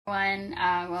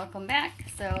everyone. Welcome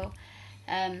back.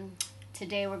 Um,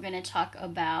 Today we're going to talk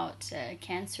about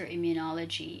cancer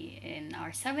immunology in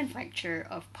our seventh lecture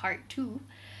of part two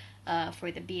for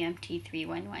the BMT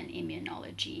 311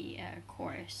 immunology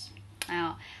course.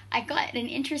 Now, I got an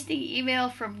interesting email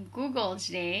from Google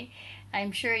today.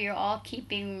 I'm sure you're all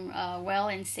keeping well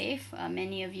and safe.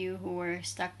 Many of you who were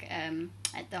stuck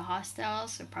at the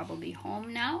hostels are probably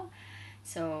home now.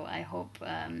 So I hope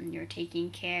you're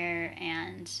taking care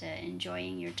and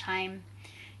enjoying your time,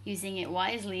 using it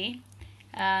wisely.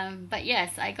 But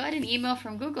yes, I got an email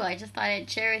from Google. I just thought I'd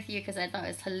share with you because I thought it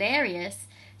was hilarious.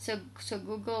 So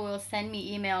Google will send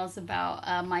me emails about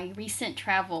my recent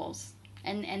travels,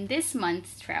 and this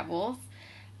month's travels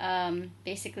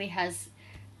basically has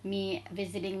me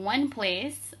visiting one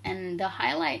place, and the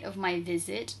highlight of my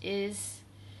visit is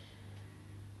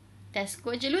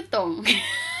Tesco Jelutong.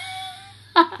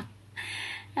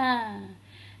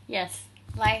 Yes,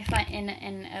 life in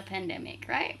a pandemic,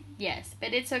 right? Yes,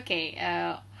 but it's okay.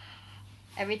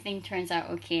 Everything turns out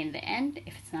okay in the end.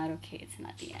 If it's not okay, it's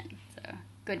not the end. So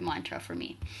good mantra for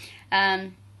me.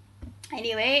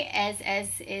 Anyway, as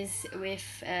is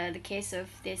with the case of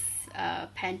this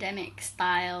pandemic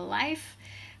style life,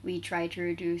 we try to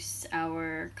reduce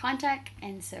our contact,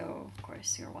 and so of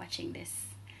course you're watching this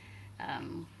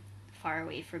far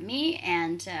away from me,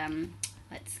 and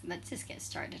let's just get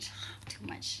started. Too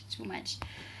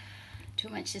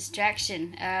much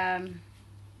distraction.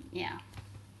 Yeah,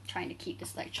 trying to keep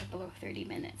this lecture below 30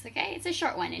 minutes. Okay, it's a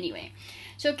short one anyway.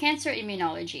 So cancer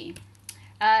immunology.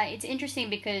 It's interesting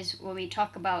because when we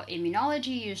talk about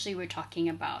immunology, usually we're talking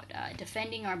about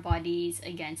defending our bodies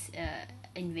against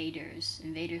invaders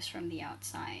from the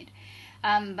outside.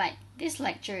 But this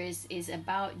lecture is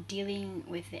about dealing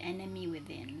with the enemy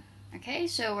within. Okay,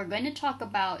 so we're going to talk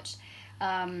about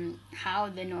how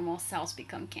the normal cells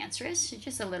become cancerous.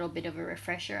 Just a little bit of a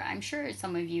refresher. I'm sure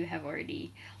some of you have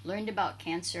already learned about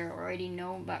cancer, or already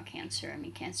know about cancer. I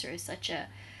mean, cancer is such a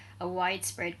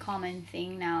widespread, common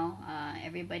thing now.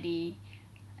 Everybody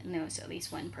knows at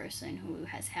least one person who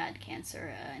has had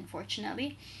cancer,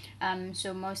 unfortunately.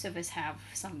 So most of us have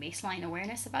some baseline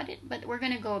awareness about it, but we're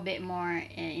going to go a bit more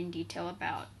in detail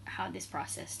about how this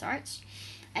process starts.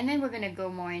 And then we're going to go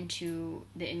more into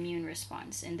the immune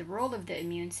response and the role of the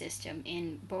immune system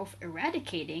in both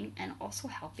eradicating and also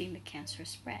helping the cancer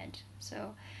spread.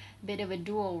 So a bit of a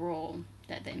dual role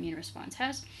that the immune response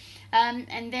has.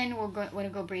 And then we're going to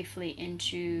go briefly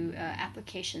into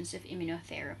applications of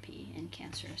immunotherapy in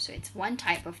cancer. So it's one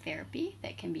type of therapy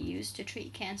that can be used to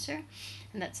treat cancer,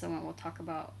 and that's the one we'll talk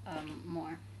about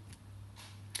more.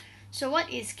 So what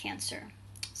is cancer?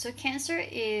 So cancer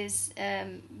is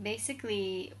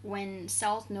basically when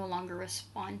cells no longer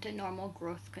respond to normal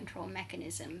growth control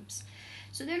mechanisms.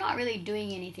 So they're not really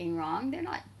doing anything wrong. They're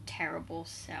not terrible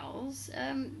cells.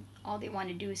 All they want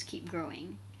to do is keep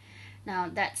growing. Now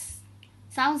that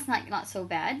sounds like not so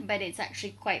bad, but it's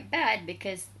actually quite bad,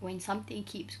 because when something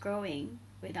keeps growing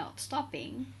without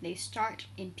stopping, they start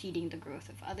impeding the growth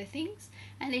of other things,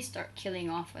 and they start killing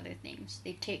off other things.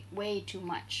 They take way too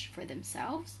much for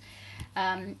themselves,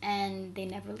 and they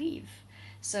never leave.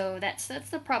 So that's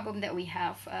the problem that we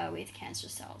have with cancer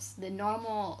cells. The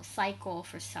normal cycle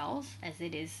for cells, as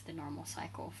it is the normal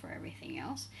cycle for everything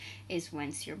else, is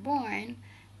once you're born,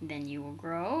 then you will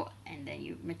grow, and then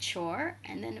you mature,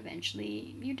 and then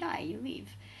eventually you die, you leave.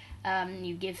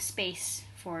 You give space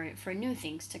for new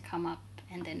things to come up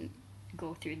and then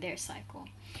go through their cycle.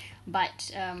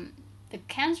 But the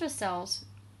cancer cells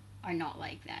are not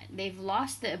like that. They've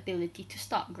lost the ability to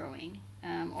stop growing,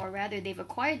 or rather they've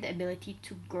acquired the ability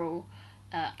to grow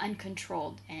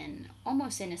uncontrolled and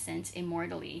almost, in a sense,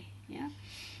 immortally. Yeah.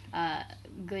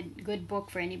 Good book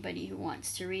for anybody who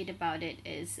wants to read about it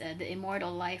is The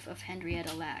Immortal Life of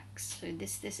Henrietta Lacks. So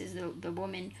this is the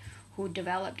woman who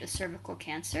developed a cervical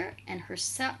cancer, and her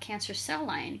cancer cell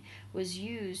line was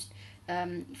used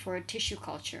for tissue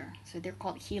culture. So they're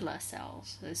called HeLa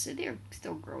cells. So they're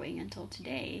still growing until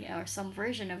today, or some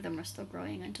version of them are still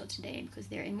growing until today because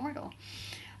they're immortal.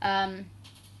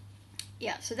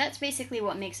 Yeah, so that's basically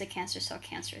what makes a cancer cell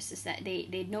cancerous, is that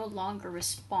they no longer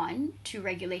respond to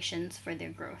regulations for their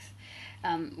growth.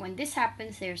 When this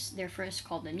happens, they're first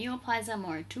called a neoplasm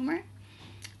or a tumor.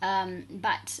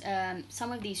 But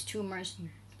some of these tumors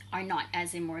are not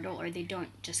as immortal, or they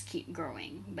don't just keep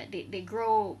growing, but they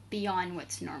grow beyond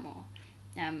what's normal.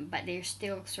 But they're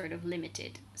still sort of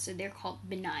limited. So they're called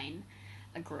benign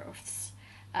growths.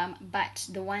 But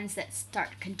the ones that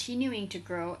start continuing to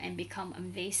grow and become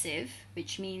invasive,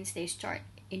 which means they start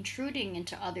intruding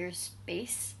into other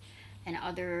space and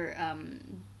other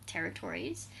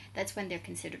territories, that's when they're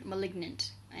considered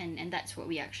malignant and that's what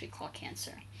we actually call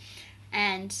cancer.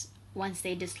 And once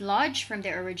they dislodge from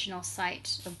their original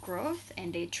site of growth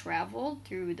and they travel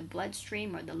through the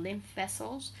bloodstream or the lymph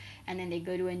vessels, and then they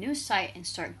go to a new site and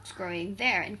start growing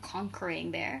there and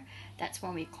conquering there, that's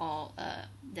when we call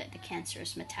that the cancer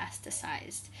is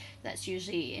metastasized. That's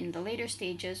usually in the later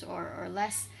stages or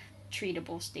less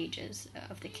treatable stages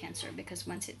of the cancer, because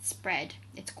once it's spread,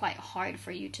 it's quite hard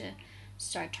for you to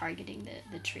start targeting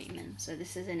the treatment. So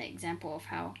this is an example of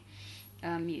how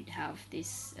you'd have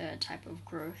this type of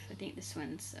growth. I think this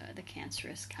one's the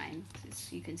cancerous kind.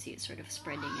 You can see it sort of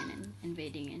spreading and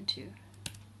invading into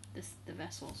the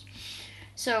vessels.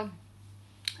 So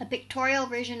a pictorial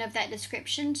version of that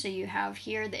description. So you have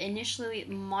here the initially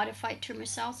modified tumor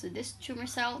cell. So this tumor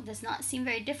cell does not seem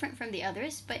very different from the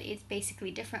others, but it's basically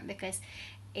different because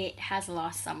it has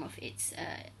lost some of its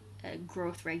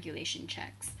growth regulation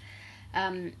checks.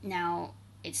 Now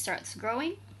it starts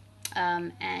growing.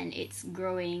 And it's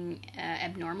growing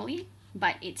abnormally,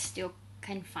 but it's still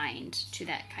confined to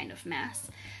that kind of mass.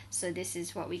 So this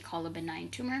is what we call a benign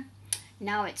tumor.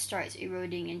 Now it starts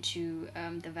eroding into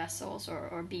the vessels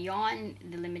or beyond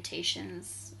the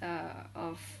limitations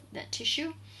of that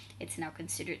tissue. It's now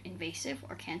considered invasive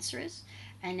or cancerous.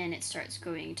 And then it starts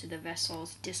going to the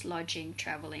vessels, dislodging,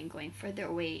 traveling, going further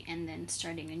away, and then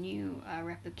starting a new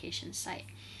replication site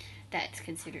that's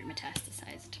considered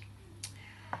metastasized.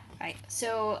 Right,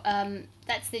 so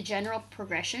that's the general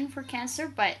progression for cancer,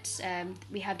 but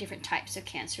we have different types of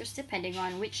cancers depending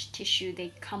on which tissue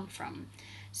they come from.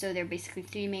 So there are basically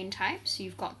three main types.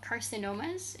 You've got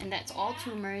carcinomas, and that's all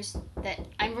tumors that...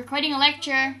 I'm recording a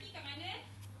lecture.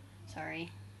 Sorry.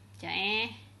 How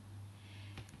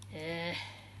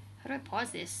do I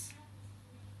pause this?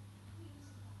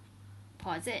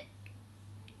 Pause it.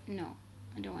 No,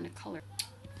 I don't want to color.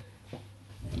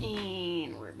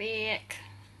 And we're back.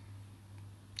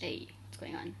 Hey, what's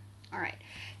going on? All right.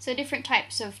 So different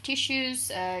types of tissues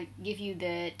give you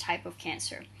the type of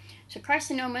cancer. So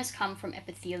carcinomas come from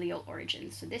epithelial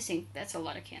origins. So that's a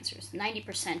lot of cancers.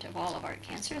 90% of all of our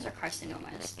cancers are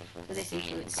carcinomas. So this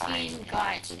includes skin,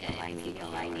 gut, epithelial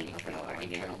lining, internal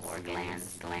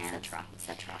organs,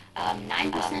 etc.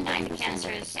 9% of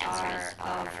cancers are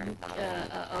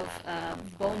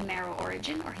of bone marrow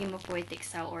origin or hematopoietic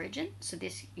cell origin. So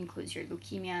this includes your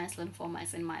leukemias,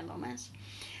 lymphomas, and myelomas.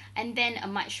 And then a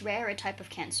much rarer type of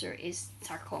cancer is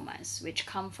sarcomas, which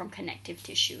come from connective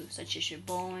tissue, such as your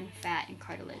bone, fat, and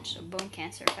cartilage. So bone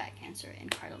cancer, fat cancer, and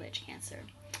cartilage cancer.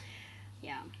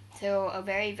 Yeah. So a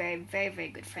very, very, very, very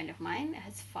good friend of mine,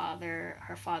 her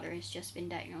father has just been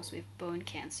diagnosed with bone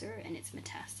cancer, and it's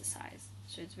metastasized.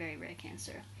 So it's very rare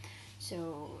cancer.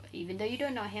 So even though you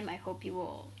don't know him, I hope you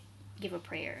will give a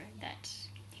prayer that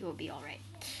he will be all right.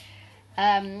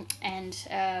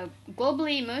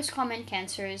 Globally, most common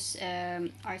cancers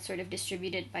are sort of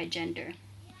distributed by gender.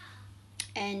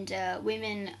 And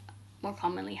women more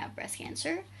commonly have breast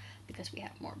cancer because we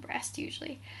have more breast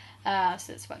usually.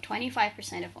 So it's about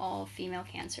 25% of all female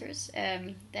cancers.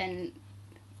 Then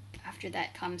after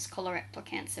that comes colorectal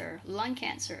cancer, lung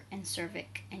cancer, and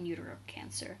cervix and uterine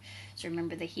cancer. So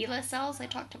remember the HeLa cells I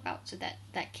talked about? So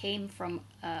that came from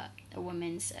a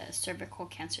woman's cervical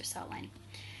cancer cell line.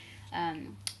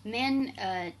 Men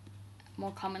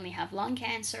more commonly have lung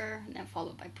cancer, then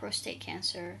followed by prostate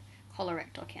cancer,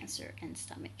 colorectal cancer, and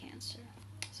stomach cancer.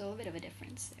 So a little bit of a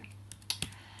difference there.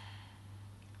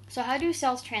 So how do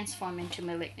cells transform into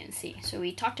malignancy? So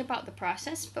we talked about the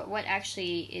process, but what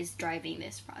actually is driving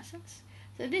this process?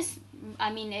 So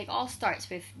it all starts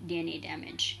with DNA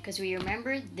damage, because we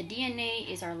remember the DNA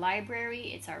is our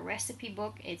library, it's our recipe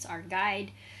book, it's our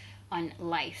guide on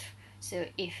life. So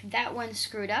if that one's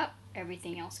screwed up,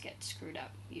 everything else gets screwed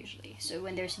up usually. So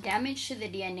when there's damage to the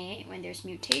DNA, when there's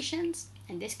mutations,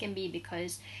 and this can be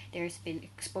because there's been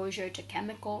exposure to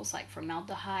chemicals like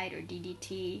formaldehyde or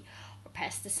DDT or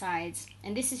pesticides,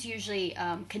 and this is usually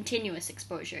continuous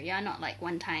exposure, not like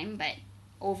one time, but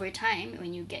over time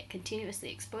when you get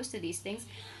continuously exposed to these things,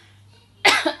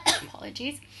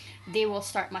 apologies, they will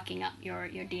start mucking up your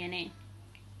DNA.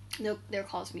 They'll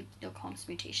cause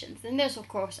mutations. Then there's, of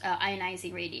course,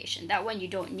 ionizing radiation. That one you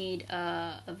don't need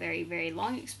a very, very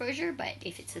long exposure, but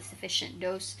if it's a sufficient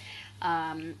dose,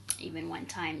 even one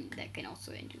time, that can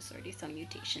also induce already some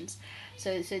mutations.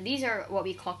 So these are what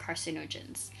we call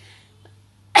carcinogens.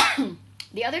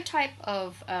 The other type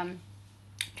of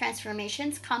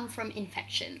transformations come from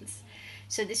infections.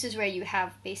 So this is where you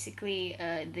have basically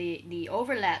the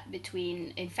overlap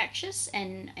between infectious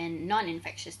and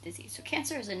non-infectious disease. So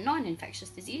cancer is a non-infectious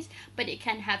disease, but it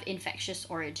can have infectious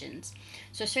origins.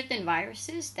 So certain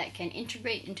viruses that can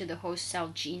integrate into the host cell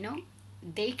genome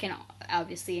they can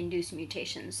obviously induce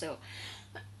mutations. So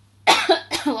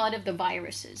a lot of the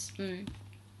viruses,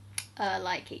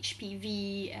 like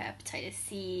HPV, hepatitis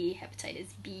C, hepatitis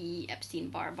B,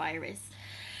 Epstein-Barr virus,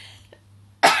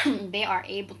 they are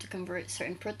able to convert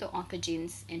certain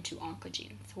proto-oncogenes into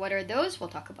oncogenes. What are those? We'll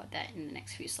talk about that in the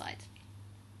next few slides.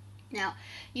 Now,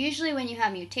 usually when you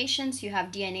have mutations, you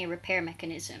have DNA repair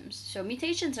mechanisms. So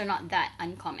mutations are not that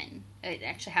uncommon. It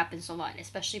actually happens a lot,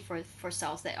 especially for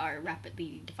cells that are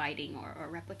rapidly dividing or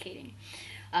replicating.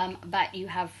 But you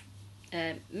have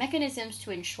mechanisms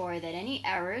to ensure that any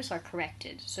errors are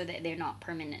corrected so that they're not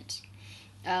permanent.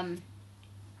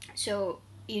 So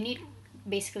you need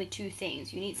basically two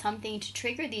things. You need something to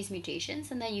trigger these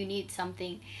mutations, and then you need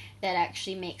something that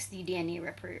actually makes the DNA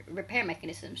repair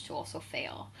mechanisms to also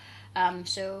fail.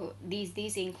 So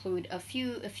these include a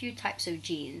few types of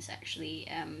genes actually,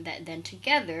 that then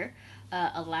together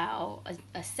allow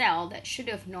a cell that should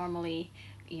have normally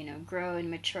grown,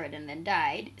 matured, and then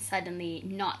died, suddenly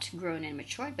not grown and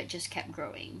matured, but just kept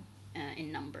growing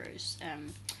in numbers,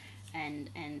 and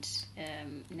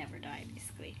never died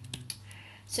basically.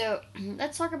 So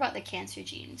let's talk about the cancer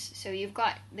genes. So you've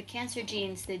got the cancer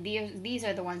genes. These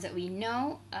are the ones that we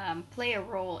know play a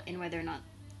role in whether or not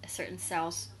certain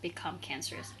cells become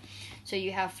cancerous. So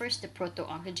you have first the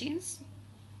proto-oncogenes.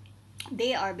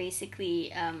 They are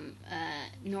basically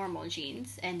normal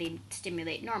genes, and they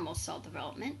stimulate normal cell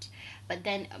development. But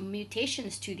then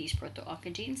mutations to these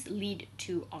proto-oncogenes lead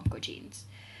to oncogenes.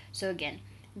 So again,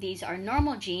 these are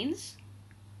normal genes.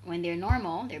 When they're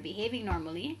normal, they're behaving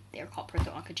normally, they're called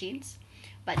proto-oncogenes.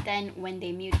 But then when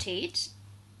they mutate,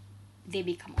 they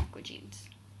become oncogenes.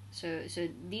 So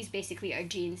these basically are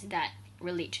genes that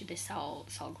relate to the cell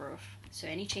growth. So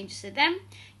any changes to them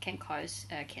can cause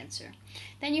cancer.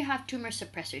 Then you have tumor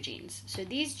suppressor genes. So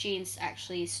these genes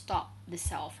actually stop the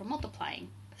cell from multiplying.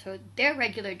 So their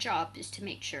regular job is to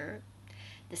make sure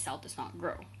the cell does not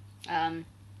grow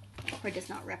or does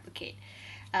not replicate.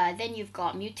 Then you've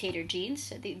got mutator genes.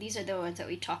 So these are the ones that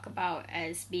we talk about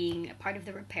as being a part of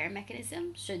the repair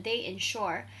mechanism. So they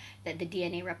ensure that the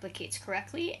DNA replicates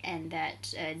correctly and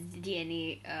that the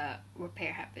DNA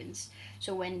repair happens.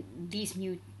 So when these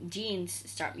genes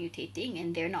start mutating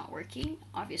and they're not working,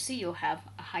 obviously you'll have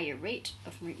a higher rate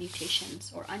of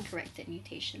mutations or uncorrected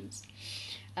mutations.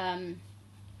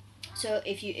 So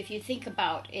if you think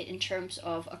about it in terms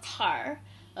of a car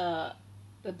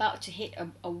about to hit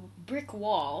a brick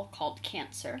wall called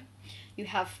cancer, you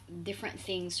have different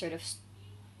things sort of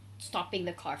stopping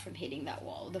the car from hitting that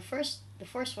wall. The first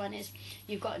one is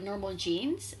you've got normal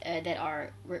genes that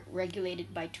are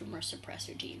regulated by tumor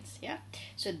suppressor genes. Yeah,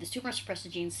 so the tumor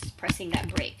suppressor genes is pressing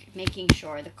that brake, making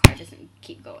sure the car doesn't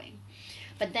keep going.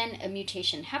 But then a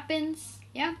mutation happens.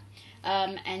 Yeah,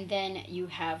 and then you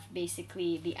have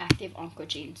basically the active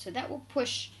oncogene. So that will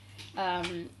push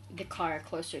the car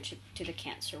closer to the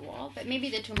cancer wall, but maybe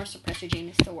the tumor suppressor gene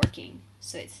is still working,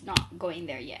 so it's not going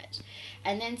there yet.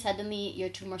 And then suddenly your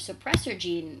tumor suppressor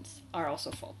genes are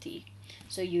also faulty,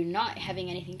 so you're not having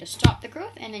anything to stop the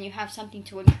growth, and then you have something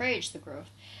to encourage the growth.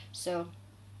 So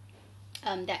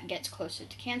that gets closer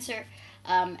to cancer.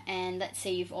 And let's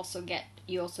say you also get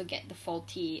the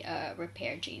faulty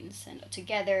repair genes, and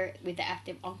together with the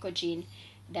active oncogene,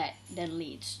 that then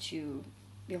leads to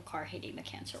your car hitting the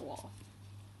cancer wall.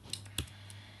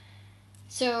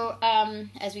 So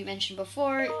as we mentioned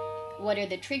before, what are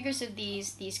the triggers of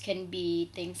these? These can be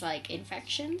things like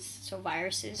infections, so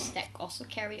viruses that also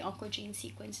carry oncogene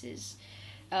sequences,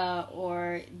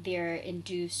 or they're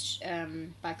induced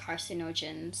by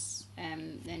carcinogens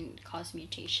and cause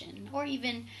mutation, or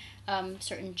even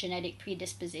certain genetic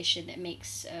predisposition that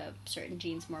makes certain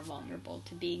genes more vulnerable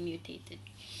to being mutated.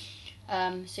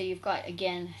 So you've got,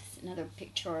 again, another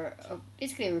picture of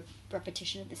basically a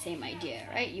repetition of the same idea,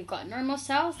 right? You've got normal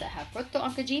cells that have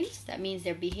proto-oncogenes. That means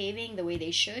they're behaving the way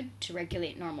they should to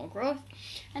regulate normal growth.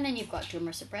 And then you've got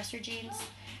tumor suppressor genes,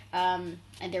 and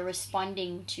they're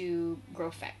responding to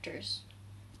growth factors.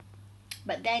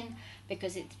 But then,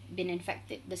 because it's been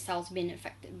infected, the cell's been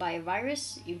infected by a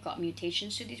virus, you've got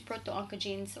mutations to these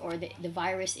proto-oncogenes, or the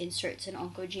virus inserts an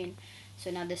oncogene.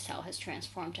 So now the cell has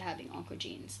transformed to having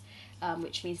oncogenes,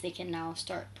 which means they can now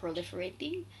start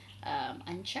proliferating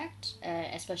unchecked,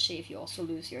 especially if you also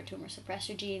lose your tumor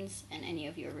suppressor genes and any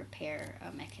of your repair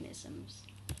mechanisms.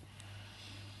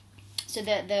 So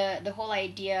the whole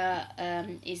idea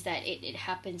is that it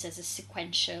happens as a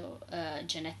sequential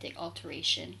genetic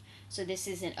alteration. So this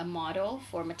is a model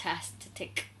for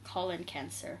metastatic colon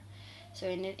cancer. So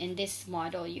in this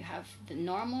model, you have the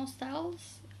normal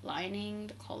cells lining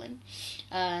the colon,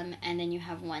 and then you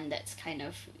have one that's kind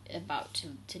of about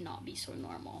to not be so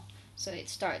normal. So it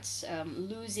starts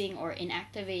losing or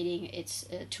inactivating its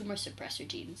tumor suppressor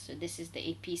genes. So this is the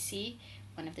APC,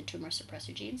 one of the tumor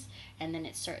suppressor genes, and then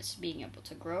it starts being able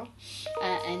to grow.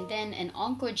 And then an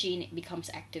oncogene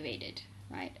becomes activated,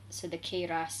 right? So the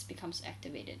KRAS becomes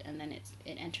activated, and then it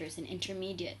enters an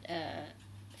intermediate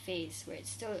phase where it's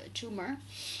still a tumor,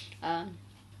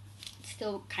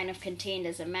 still kind of contained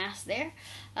as a mass there,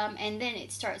 and then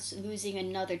it starts losing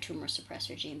another tumor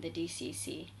suppressor gene, the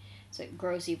DCC. So it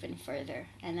grows even further,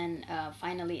 and then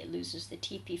finally it loses the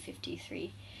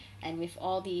TP53. And with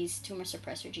all these tumor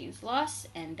suppressor genes lost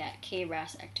and that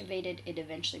KRAS activated, it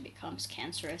eventually becomes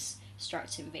cancerous,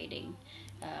 starts invading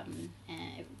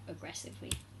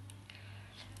aggressively.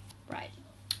 Right.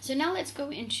 So now let's go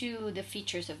into the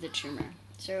features of the tumor.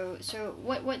 So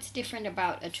what's different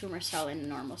about a tumor cell and a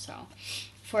normal cell?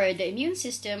 For the immune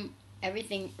system,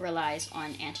 everything relies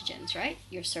on antigens, right?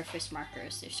 Your surface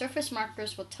markers. Your surface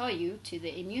markers will tell you to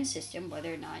the immune system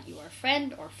whether or not you are a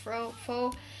friend or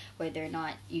foe, whether or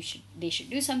not they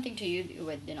should do something to you,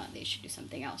 whether or not they should do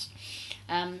something else.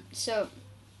 So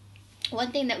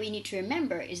one thing that we need to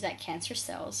remember is that cancer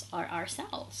cells are our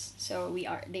cells. So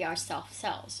they are self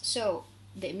cells. So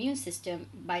the immune system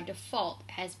by default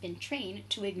has been trained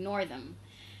to ignore them.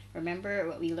 Remember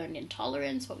what we learned in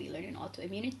tolerance, what we learned in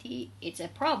autoimmunity. It's a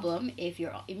problem if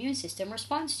your immune system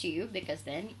responds to you, because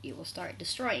then it will start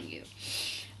destroying you.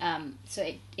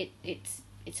 So it's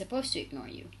supposed to ignore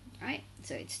you, right?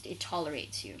 So it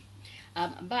tolerates you.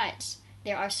 But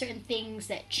there are certain things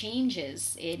that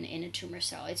changes in a tumor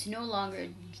cell. It's no longer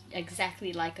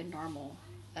exactly like a normal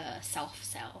self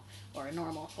cell or a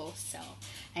normal host cell.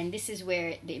 And this is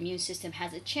where the immune system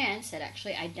has a chance at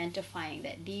actually identifying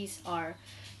that these are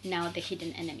now the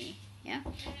hidden enemy. Yeah? I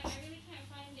really can't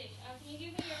find it. Can you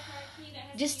give me your card key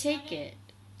that has Just take it.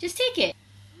 Just take it.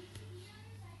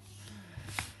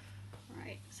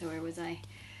 Right, so where was I?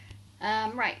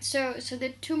 Right, so the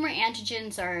tumor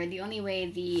antigens are the only way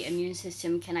the immune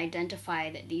system can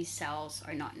identify that these cells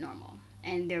are not normal.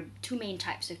 And there are two main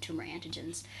types of tumor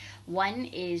antigens. One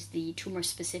is the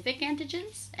tumor-specific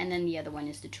antigens, and then the other one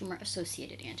is the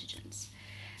tumor-associated antigens.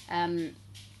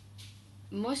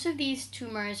 Most of these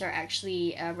tumors are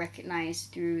actually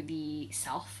recognized through the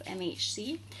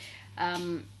self-MHC.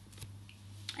 And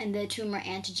the tumor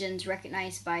antigens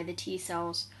recognized by the T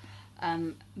cells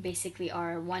basically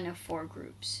are one of four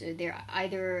groups. So they're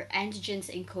either antigens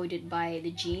encoded by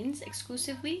the genes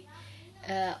exclusively,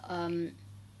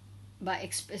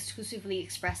 exclusively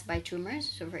expressed by tumors.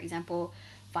 So for example,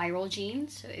 viral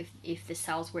genes. So if the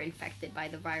cells were infected by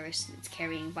the virus, it's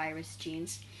carrying virus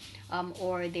genes.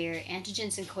 Or they're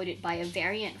antigens encoded by a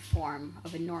variant form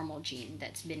of a normal gene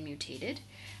that's been mutated.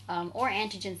 Or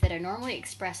antigens that are normally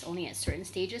expressed only at certain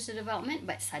stages of development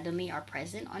but suddenly are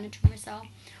present on a tumor cell.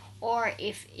 Or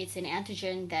if it's an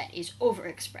antigen that is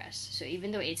overexpressed. So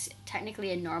even though it's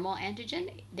technically a normal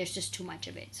antigen, there's just too much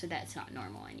of it, so that's not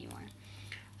normal anymore.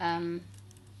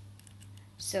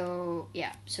 So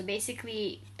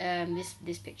basically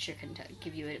this picture can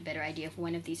give you a better idea of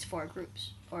one of these four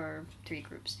groups or three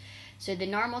groups. So the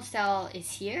normal cell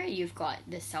is here. You've got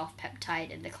the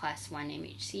self-peptide and the class 1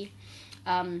 MHC.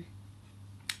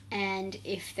 And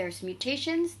if there's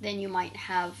mutations, then you might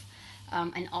have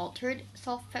an altered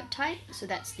self-peptide. So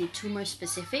that's the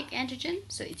tumor-specific antigen.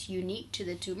 So it's unique to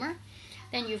the tumor.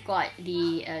 Then you've got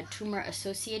the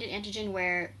tumor-associated antigen,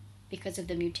 where because of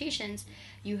the mutations,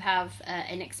 you have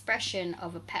an expression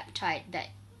of a peptide that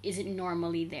isn't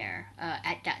normally there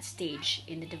at that stage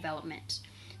in the development.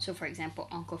 So for example,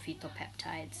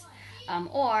 oncofetopeptides.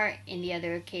 Or in the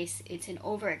other case, it's an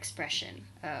overexpression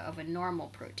of a normal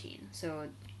protein. So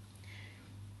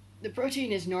the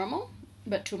protein is normal,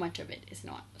 but too much of it is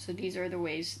not. So these are the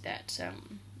ways that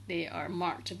they are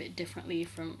marked a bit differently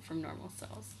from normal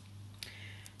cells.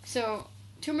 So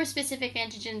tumor-specific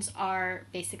antigens are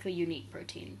basically unique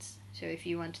proteins. So if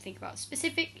you want to think about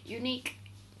specific, unique,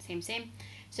 same.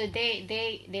 So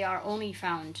they are only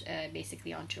found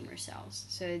basically on tumor cells.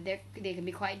 So they can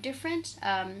be quite different,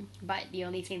 but the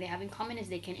only thing they have in common is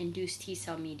they can induce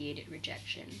T-cell mediated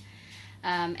rejection.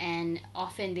 And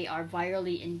often they are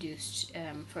virally induced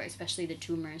for especially the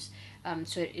tumors.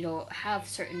 So it'll have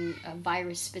certain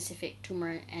virus-specific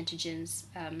tumor antigens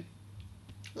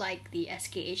like the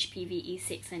SKHPV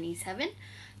E6 and E7.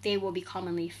 They will be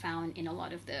commonly found in a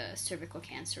lot of the cervical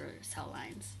cancer cell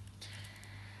lines.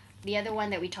 The other one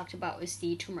that we talked about was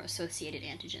the tumor-associated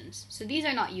antigens. So these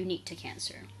are not unique to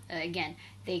cancer. Again,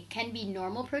 they can be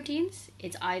normal proteins.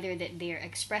 It's either that they're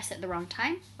expressed at the wrong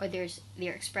time or they're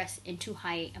expressed in too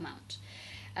high amount.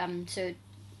 So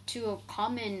two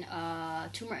common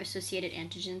tumor-associated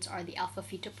antigens are the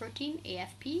alpha-fetoprotein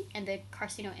 (AFP) and the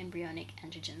carcinoembryonic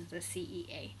antigens, the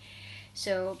CEA.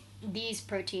 So these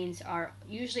proteins are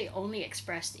usually only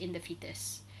expressed in the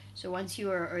fetus. So once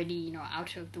you are already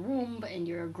out of the womb and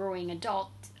you're a growing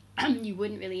adult, you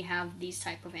wouldn't really have these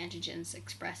type of antigens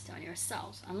expressed on your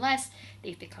cells unless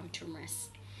they've become tumorous.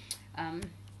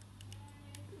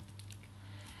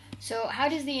 So how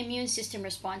does the immune system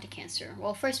respond to cancer?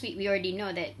 Well, first we already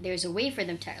know that there's a way for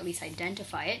them to at least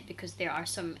identify it because there are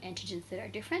some antigens that are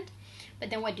different. But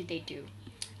then what do they do?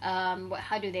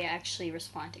 How do they actually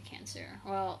respond to cancer?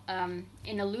 Well,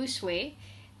 in a loose way,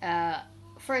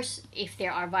 first, if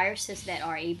there are viruses that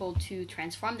are able to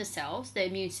transform the cells, the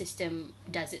immune system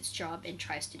does its job and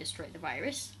tries to destroy the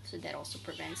virus. So that also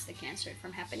prevents the cancer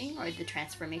from happening or the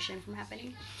transformation from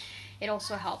happening. It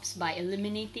also helps by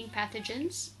eliminating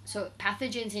pathogens. So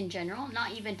pathogens in general,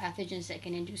 not even pathogens that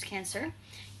can induce cancer,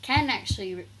 can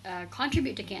actually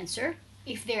contribute to cancer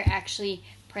if they're actually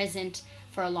present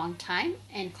for a long time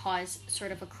and cause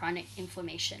sort of a chronic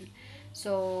inflammation.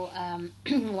 So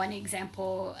one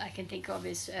example I can think of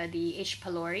is the H.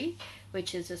 pylori,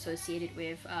 which is associated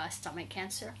with stomach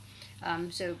cancer.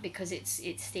 So because it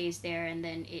stays there and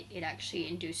then it actually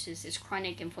induces this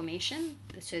chronic inflammation,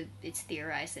 so it's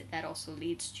theorized that also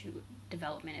leads to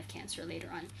development of cancer later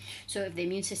on. So if the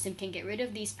immune system can get rid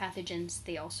of these pathogens,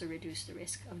 they also reduce the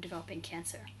risk of developing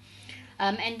cancer.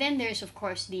 And then there's, of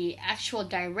course, the actual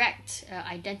direct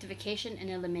identification and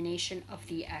elimination of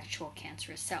the actual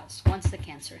cancerous cells once the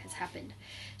cancer has happened.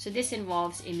 So this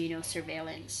involves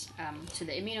immunosurveillance. So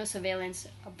the immunosurveillance,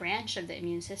 a branch of the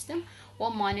immune system, will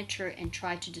monitor and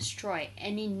try to destroy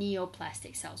any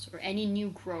neoplastic cells or any new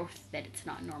growth that it's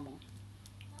not normal.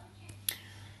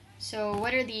 So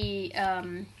what are the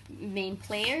main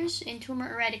players in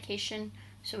tumor eradication?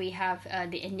 So we have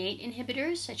the innate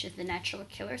inhibitors, such as the natural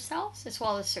killer cells, as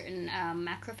well as certain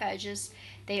macrophages.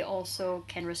 They also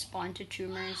can respond to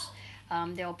tumors.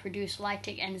 They'll produce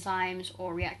lytic enzymes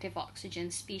or reactive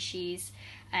oxygen species.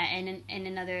 And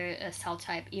another cell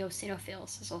type,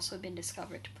 eosinophils, has also been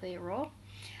discovered to play a role.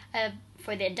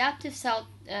 For the adaptive cell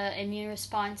immune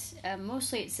response,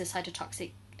 mostly it's the cytotoxic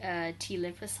T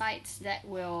lymphocytes that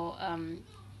will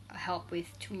help with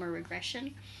tumor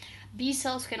regression. B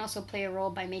cells can also play a role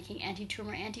by making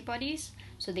anti-tumor antibodies.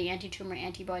 So the anti-tumor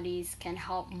antibodies can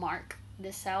help mark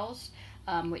the cells,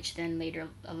 which then later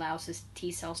allows the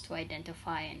T cells to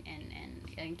identify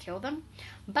and kill them.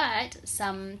 But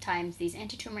sometimes these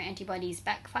anti-tumor antibodies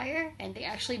backfire and they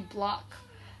actually block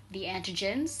the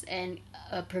antigens and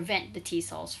prevent the T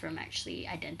cells from actually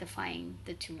identifying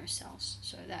the tumor cells.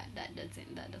 So that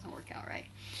doesn't work out right.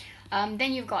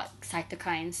 Then you've got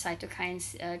cytokines.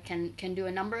 Cytokines can do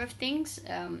a number of things.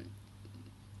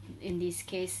 In this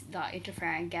case, the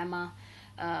interferon gamma,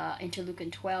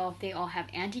 interleukin 12, they all have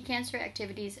anti-cancer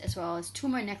activities as well as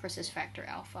tumor necrosis factor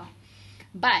alpha.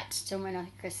 But tumor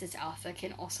necrosis alpha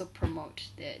can also promote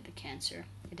the cancer.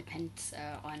 It depends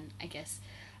on, I guess,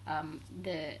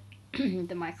 the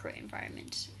the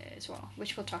microenvironment as well,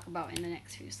 which we'll talk about in the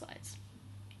next few slides.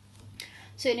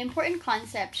 So an important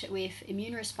concept with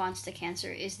immune response to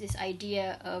cancer is this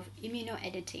idea of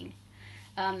immunoediting.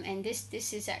 And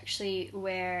this is actually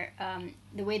where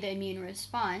the way the immune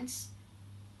response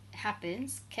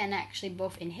happens can actually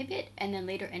both inhibit and then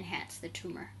later enhance the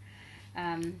tumor.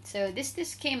 So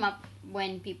this came up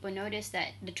when people noticed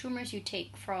that the tumors you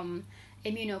take from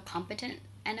immunocompetent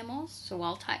animals, so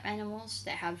wild-type animals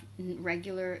that have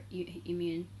regular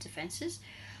immune defenses,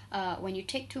 when you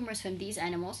take tumors from these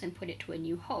animals and put it to a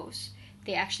new host,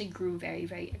 they actually grew very,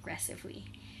 very aggressively.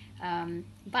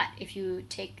 But if you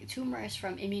take tumors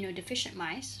from immunodeficient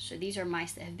mice, so these are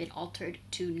mice that have been altered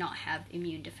to not have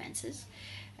immune defenses,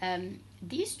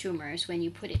 these tumors, when you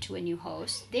put it to a new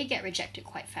host, they get rejected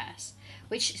quite fast,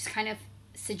 which is kind of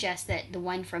suggests that the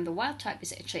one from the wild type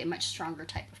is actually a much stronger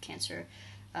type of cancer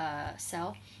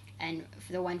cell, and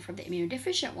the one from the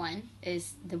immunodeficient one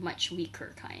is the much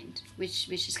weaker kind, which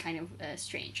is kind of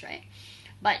strange, right?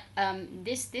 But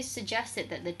this suggested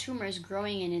that the tumors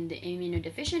growing in the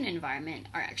immunodeficient environment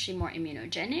are actually more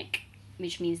immunogenic,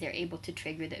 which means they're able to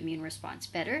trigger the immune response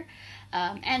better,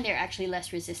 and they're actually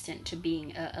less resistant to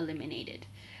being eliminated.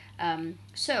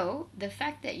 So the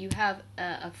fact that you have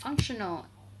a functional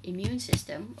immune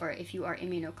system, or if you are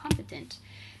immunocompetent,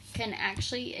 can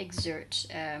actually exert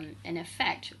an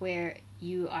effect where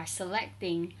you are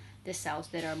selecting the cells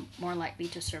that are more likely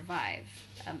to survive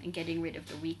and getting rid of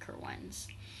the weaker ones.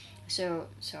 So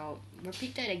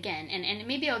repeat that again, and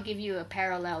maybe I'll give you a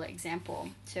parallel example.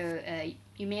 So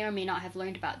you may or may not have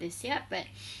learned about this yet, but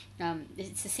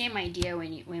it's the same idea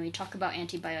when we talk about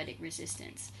antibiotic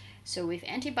resistance. So with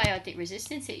antibiotic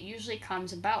resistance, it usually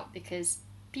comes about because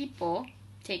people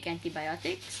take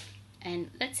antibiotics, and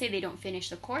let's say they don't finish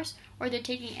the course, or they're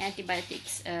taking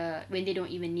antibiotics when they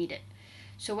don't even need it.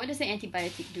 So what does the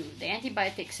antibiotic do? The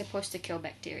antibiotic's supposed to kill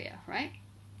bacteria, right?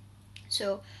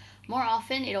 So more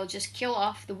often, it'll just kill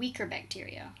off the weaker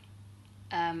bacteria.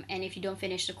 And if you don't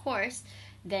finish the course,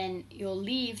 then you'll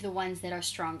leave the ones that are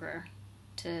stronger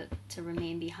to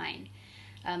remain behind.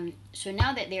 So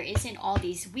now that there isn't all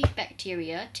these weak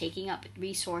bacteria taking up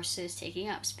resources, taking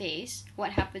up space,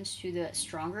 what happens to the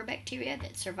stronger bacteria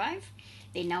that survive?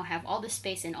 They now have all the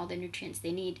space and all the nutrients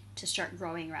they need to start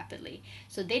growing rapidly.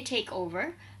 So they take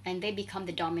over and they become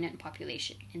the dominant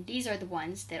population. And these are the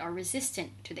ones that are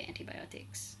resistant to the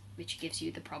antibiotics, which gives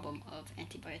you the problem of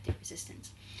antibiotic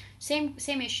resistance. Same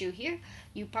issue here.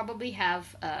 You probably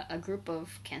have a group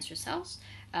of cancer cells.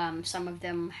 Some of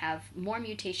them have more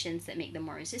mutations that make them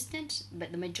more resistant,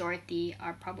 but the majority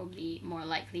are probably more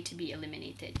likely to be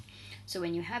eliminated. So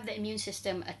when you have the immune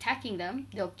system attacking them,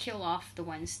 they'll kill off the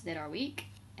ones that are weak,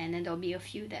 and then there'll be a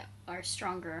few that are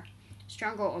stronger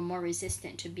or more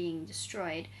resistant to being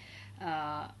destroyed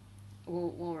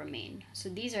will remain. So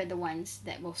these are the ones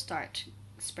that will start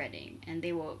spreading, and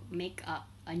they will make up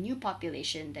a new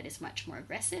population that is much more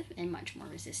aggressive and much more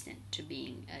resistant to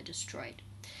being destroyed.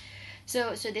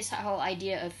 So this whole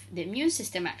idea of the immune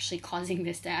system actually causing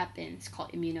this to happen is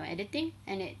called immunoediting,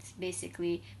 and it's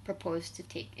basically proposed to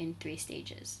take in 3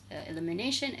 stages: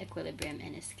 elimination, equilibrium,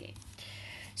 and escape.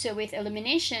 So with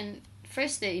elimination,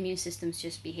 first the immune system's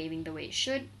just behaving the way it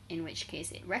should, in which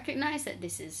case it recognizes that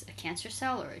this is a cancer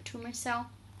cell or a tumor cell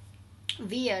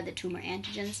via the tumor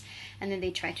antigens, and then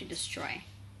they try to destroy.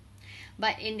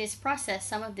 But in this process,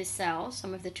 some of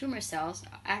the tumor cells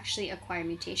actually acquire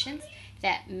mutations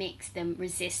that makes them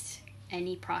resist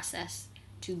any process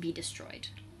to be destroyed.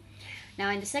 Now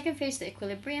in the second phase, the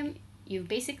equilibrium, you've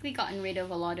basically gotten rid of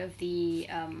a lot of the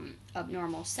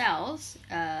abnormal cells,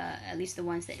 at least the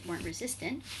ones that weren't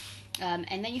resistant,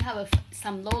 and then you have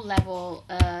some low-level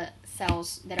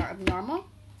cells that are abnormal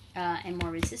and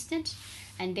more resistant,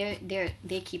 and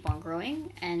they keep on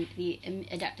growing, and the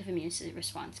adaptive immune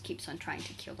response keeps on trying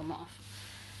to kill them off.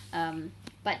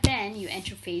 But then you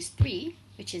enter phase 3,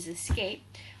 which is escape,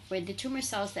 where the tumor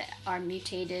cells that are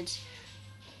mutated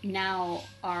now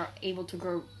are able to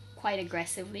grow quite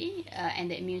aggressively,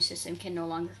 and the immune system can no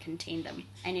longer contain them.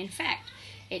 And in fact,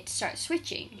 it starts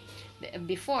switching.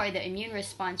 Before, the immune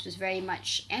response was very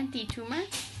much anti-tumor,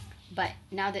 but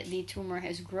now that the tumor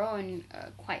has grown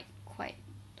quite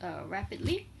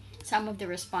rapidly, some of the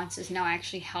responses now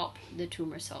actually help the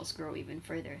tumor cells grow even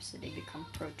further, so they become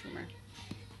pro-tumor.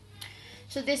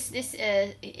 So this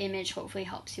image hopefully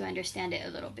helps you understand it a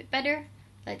little bit better.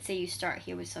 Let's say you start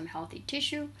here with some healthy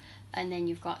tissue, and then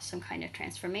you've got some kind of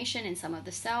transformation in some of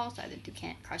the cells, either through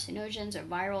carcinogens or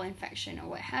viral infection or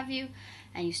what have you,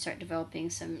 and you start developing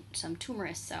some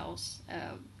tumorous cells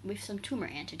with some tumor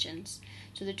antigens.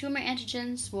 So the tumor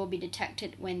antigens will be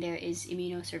detected when there is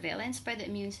immunosurveillance by the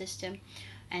immune system,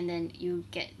 and then you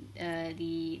get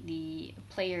the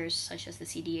players such as the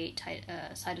CD8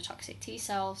 cytotoxic T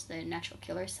cells, the natural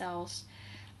killer cells.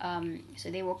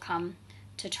 So they will come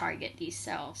to target these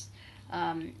cells,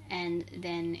 and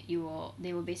then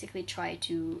they will basically try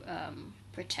to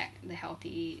protect the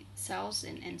healthy cells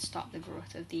and stop the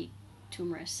growth of the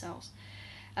tumorous cells.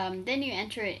 Then you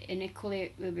enter an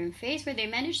equilibrium phase where they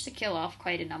manage to kill off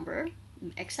quite a number,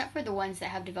 except for the ones that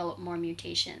have developed more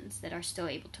mutations that are still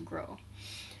able to grow.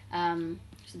 So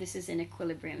this is an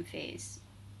equilibrium phase.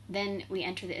 Then we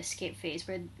enter the escape phase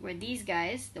where these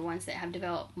guys, the ones that have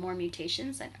developed more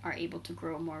mutations that are able to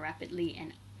grow more rapidly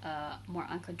and more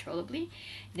uncontrollably,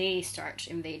 they start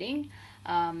invading.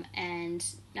 And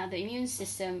now the immune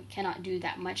system cannot do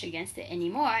that much against it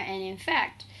anymore. And in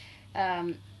fact,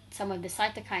 some of the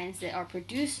cytokines that are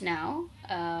produced now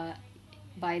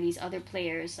by these other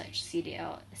players like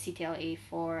CTLA4,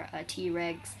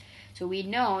 Tregs, so we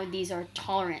know these are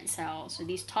tolerant cells. So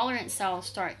these tolerant cells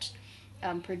start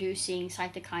producing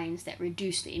cytokines that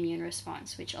reduce the immune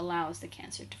response, which allows the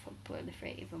cancer to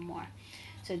proliferate even more.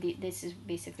 So this is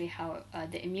basically how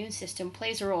the immune system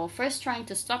plays a role. First trying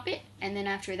to stop it, and then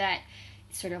after that,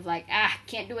 it's sort of like,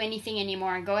 can't do anything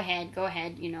anymore. Go ahead,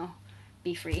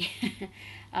 be free.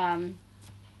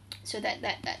 So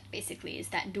that basically is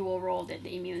that dual role that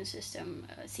the immune system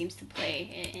seems to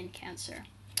play in cancer.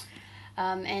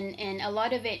 And a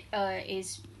lot of it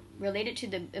is related to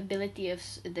the ability of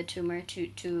the tumor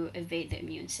to evade the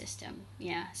immune system.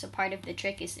 Yeah, so part of the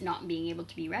trick is not being able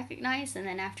to be recognized, and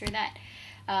then after that,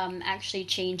 actually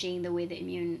changing the way the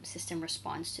immune system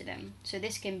responds to them. So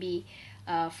this can be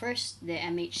first, the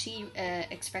MHC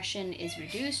expression is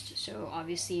reduced, so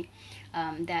obviously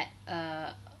that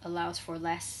allows for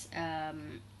less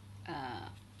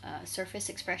surface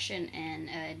expression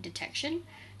and detection.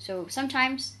 So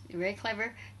sometimes, very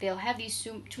clever, they'll have these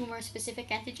tumor-specific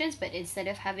antigens, but instead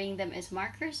of having them as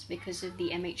markers, because of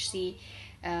the MHC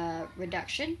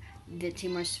reduction, the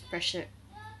tumor-specific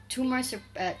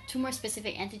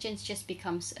antigens just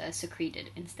becomes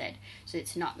secreted instead. So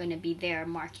it's not going to be there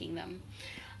marking them.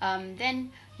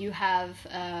 Then you have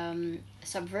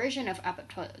subversion of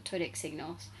apoptotic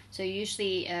signals. So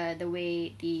usually the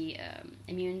way the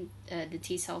the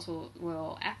T cells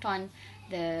will act on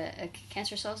the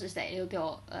cancer cells is that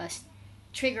it'll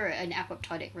trigger an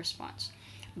apoptotic response.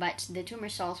 But the tumor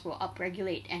cells will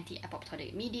upregulate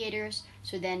anti-apoptotic mediators,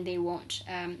 so then they won't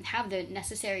have the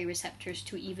necessary receptors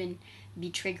to even be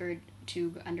triggered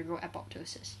to undergo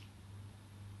apoptosis.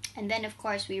 And then, of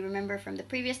course, we remember from the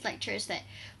previous lectures that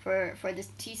for the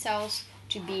T cells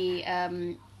to be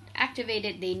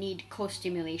activated, they need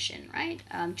co-stimulation, right?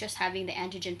 Just having the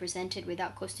antigen presented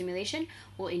without co-stimulation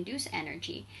will induce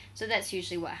energy. So that's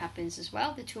usually what happens as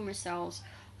well. The tumor cells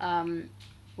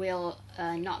will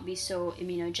not be so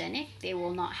immunogenic. They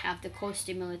will not have the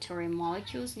co-stimulatory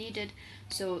molecules needed,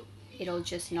 so it'll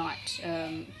just not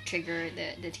trigger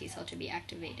the T cell to be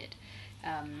activated.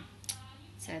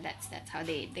 So that's how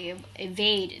they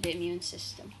evade the immune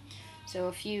system. So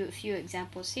a few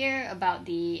examples here about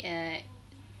the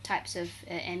types of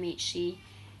MHC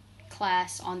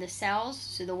class on the cells.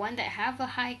 So the one that have a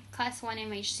high class 1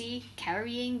 MHC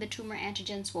carrying the tumor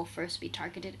antigens will first be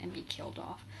targeted and be killed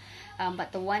off.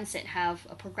 But the ones that have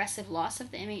a progressive loss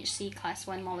of the MHC class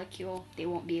 1 molecule, they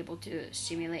won't be able to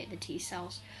stimulate the T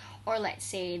cells. Or let's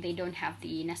say they don't have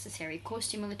the necessary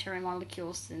co-stimulatory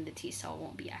molecules, then the T cell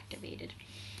won't be activated.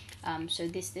 So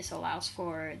this allows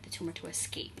for the tumor to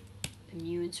escape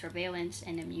immune surveillance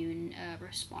and immune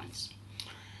response.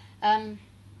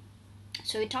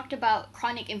 So we talked about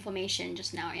chronic inflammation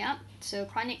just now, yeah? So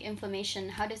chronic inflammation,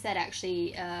 how does that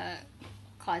actually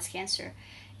cause cancer?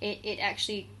 It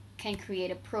actually can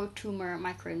create a pro-tumor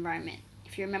microenvironment.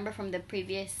 If you remember from the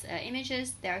previous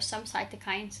images, there are some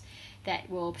cytokines that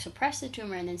will suppress the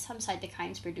tumor, and then some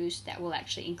cytokines produced that will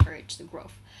actually encourage the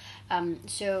growth.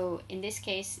 So in this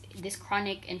case, this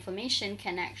chronic inflammation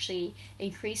can actually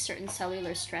increase certain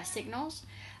cellular stress signals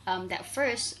that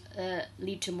first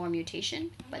lead to more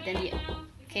mutation, but then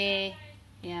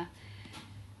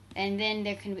and then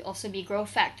there can also be growth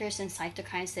factors and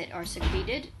cytokines that are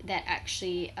secreted that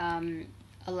actually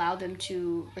allow them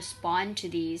to respond to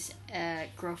these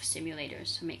growth stimulators,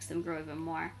 so makes them grow even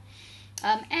more.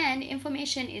 And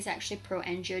inflammation is actually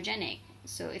pro-angiogenic.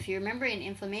 So if you remember, in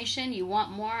inflammation, you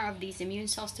want more of these immune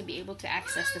cells to be able to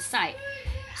access the site.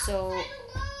 So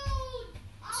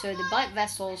the blood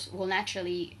vessels will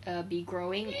naturally be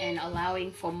growing and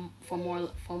allowing for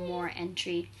more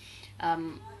entry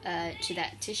to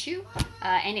that tissue,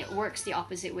 and it works the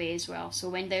opposite way as well. So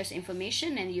when there's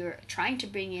inflammation and you're trying to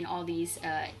bring in all these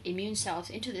immune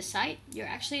cells into the site, you're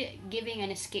actually giving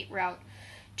an escape route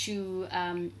to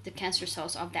the cancer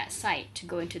cells of that site to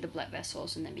go into the blood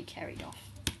vessels and then be carried off.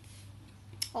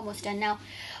 Almost done now.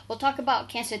 We'll talk about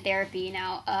cancer therapy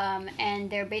now, and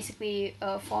there are basically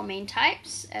 4 main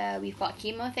types. We've got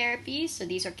chemotherapy, so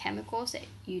these are chemicals that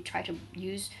you try to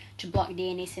use to block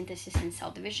DNA synthesis and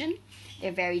cell division.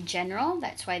 They're very general,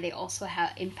 that's why they also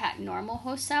impact normal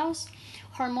host cells.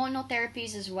 Hormonal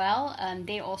therapies as well,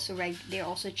 they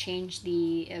also change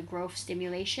the growth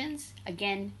stimulations.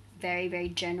 Again, very, very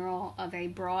general, very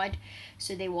broad,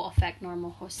 so they will affect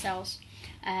normal host cells.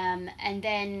 And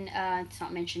then, it's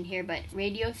not mentioned here, but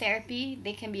radiotherapy,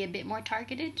 they can be a bit more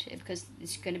targeted because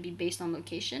it's going to be based on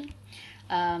location.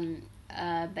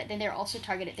 But then there are also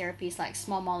targeted therapies like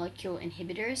small molecule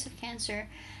inhibitors of cancer,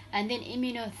 and then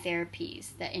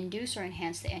immunotherapies that induce or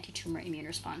enhance the anti-tumor immune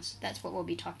response. That's what we'll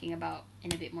be talking about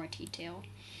in a bit more detail.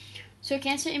 So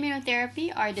cancer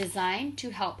immunotherapy are designed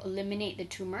to help eliminate the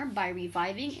tumor by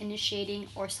reviving, initiating,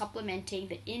 or supplementing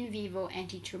the in vivo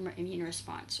anti-tumor immune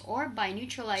response, or by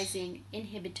neutralizing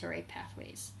inhibitory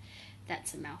pathways.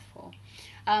 That's a mouthful.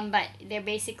 But they're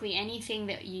basically anything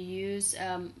that you use,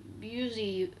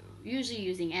 usually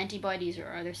using antibodies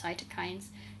or other cytokines,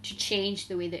 to change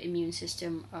the way the immune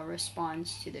system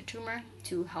responds to the tumor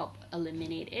to help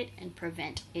eliminate it and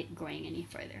prevent it growing any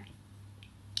further.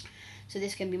 So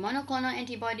this can be monoclonal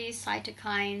antibodies,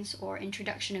 cytokines, or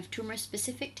introduction of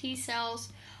tumor-specific T cells,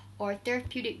 or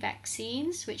therapeutic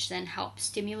vaccines, which then help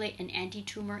stimulate an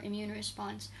anti-tumor immune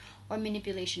response, or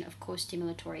manipulation of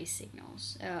co-stimulatory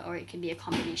signals, or it can be a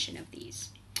combination of these.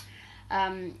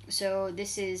 So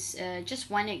this is just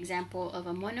one example of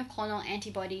a monoclonal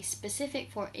antibody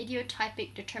specific for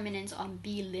idiotypic determinants on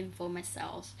B lymphoma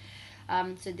cells.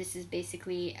 So this is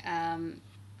basically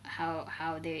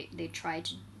how they try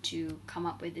to come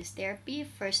up with this therapy.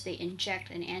 First, they inject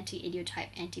an anti-idiotype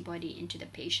antibody into the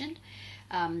patient.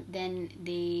 Then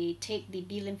they take the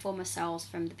B lymphoma cells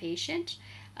from the patient,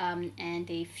 and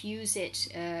they fuse it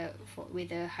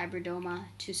with a hybridoma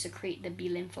to secrete the B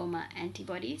lymphoma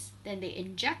antibodies. Then they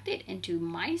inject it into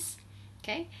mice.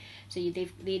 Okay, so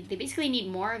they basically need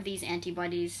more of these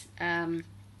antibodies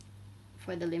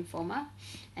for the lymphoma,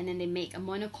 and then they make a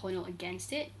monoclonal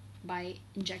against it by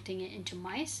injecting it into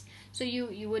mice. So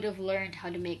you would have learned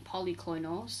how to make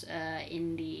polyclonals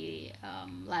in the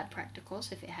lab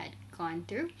practicals if it had gone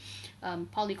through.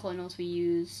 Polyclonals, we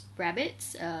use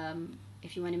rabbits.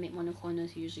 If you want to make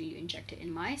monoclonals, usually you inject it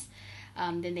in mice.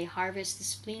 Then they harvest the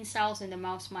spleen cells and the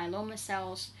mouse myeloma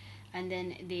cells, and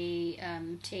then they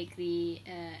take the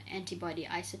antibody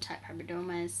isotype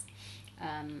hybridomas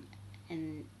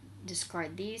and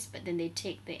discard these, but then they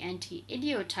take the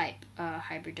anti-idiotype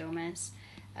hybridomas,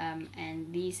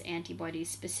 and these antibodies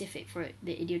specific for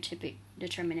the idiotypic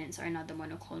determinants are not the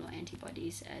monoclonal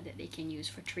antibodies that they can use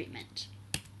for treatment.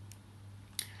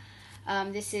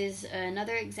 This is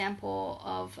another example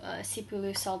of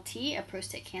Sipuleucel-T, a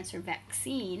prostate cancer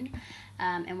vaccine,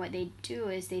 and what they do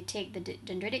is they take the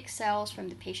dendritic cells from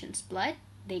the patient's blood,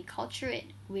 they culture it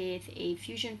with a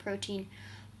fusion protein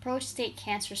prostate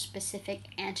cancer specific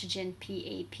antigen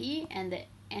PAP and the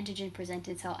antigen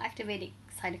presented cell activating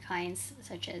cytokines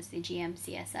such as the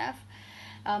GM-CSF.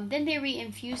 Then they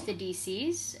reinfuse the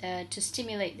DCs to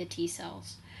stimulate the T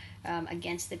cells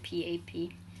against the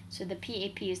PAP. So the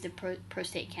PAP is the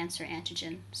prostate cancer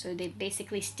antigen. So they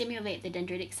basically stimulate the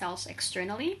dendritic cells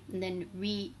externally and then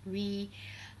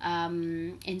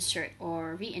insert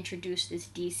or reintroduce these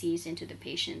DCs into the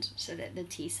patient so that the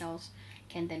T cells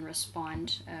can then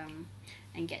respond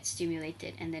and get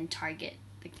stimulated and then target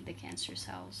the cancer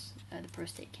cells, the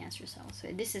prostate cancer cells. So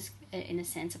this is, in a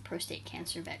sense, a prostate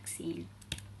cancer vaccine.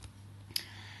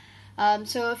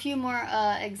 So a few more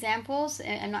examples.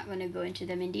 I'm not going to go into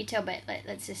them in detail, but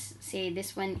let's just say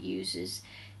this one uses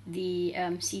the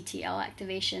CTL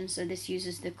activation. So this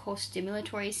uses the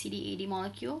co-stimulatory CD80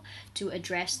 molecule to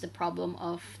address the problem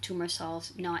of tumor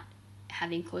cells not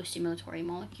having co-stimulatory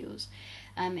molecules.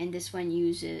 And this one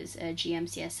uses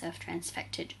GM-CSF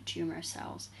transfected tumor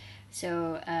cells.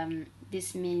 So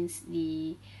this means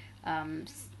the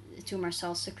tumor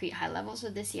cells secrete high levels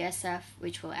of the CSF,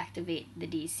 which will activate the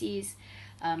DCs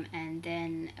and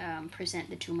then present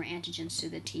the tumor antigens to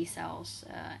the T cells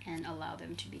and allow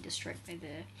them to be destroyed by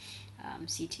the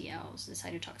CTLs, the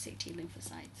cytotoxic T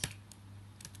lymphocytes.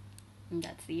 And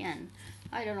that's the end.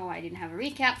 I don't know why I didn't have a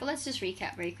recap, but let's just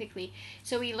recap very quickly.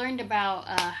 So we learned about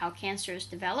how cancers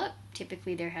develop.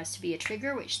 Typically there has to be a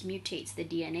trigger which mutates the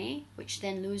DNA, which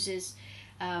then loses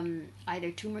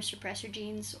either tumor suppressor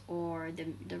genes or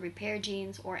the repair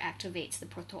genes, or activates the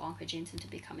proto-oncogenes into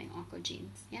becoming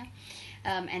oncogenes. Yeah,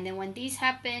 and then when these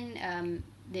happen,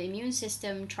 the immune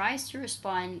system tries to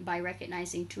respond by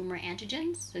recognizing tumor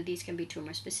antigens. So these can be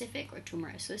tumor specific or tumor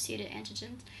associated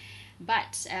antigens,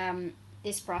 but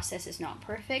this process is not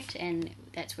perfect, and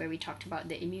that's where we talked about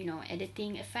the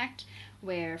immunoediting effect,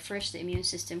 where first the immune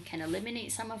system can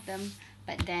eliminate some of them,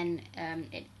 but then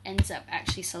it ends up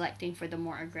actually selecting for the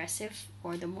more aggressive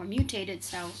or the more mutated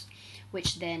cells,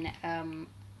 which then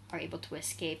are able to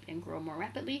escape and grow more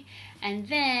rapidly. And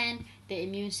then the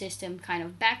immune system kind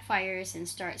of backfires and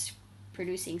starts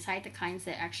producing cytokines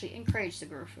that actually encourage the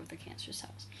growth of the cancer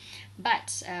cells.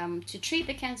 But to treat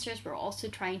the cancers, we're also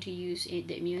trying to use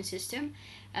the immune system.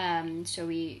 So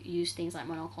we use things like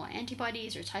monoclonal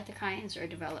antibodies or cytokines, or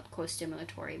develop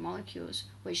co-stimulatory molecules,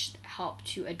 which help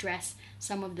to address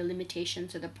some of the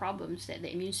limitations or the problems that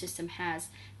the immune system has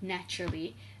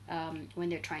naturally when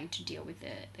they're trying to deal with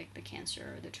the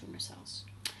cancer or the tumor cells.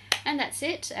 And that's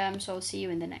it. So I'll see you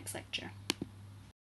in the next lecture.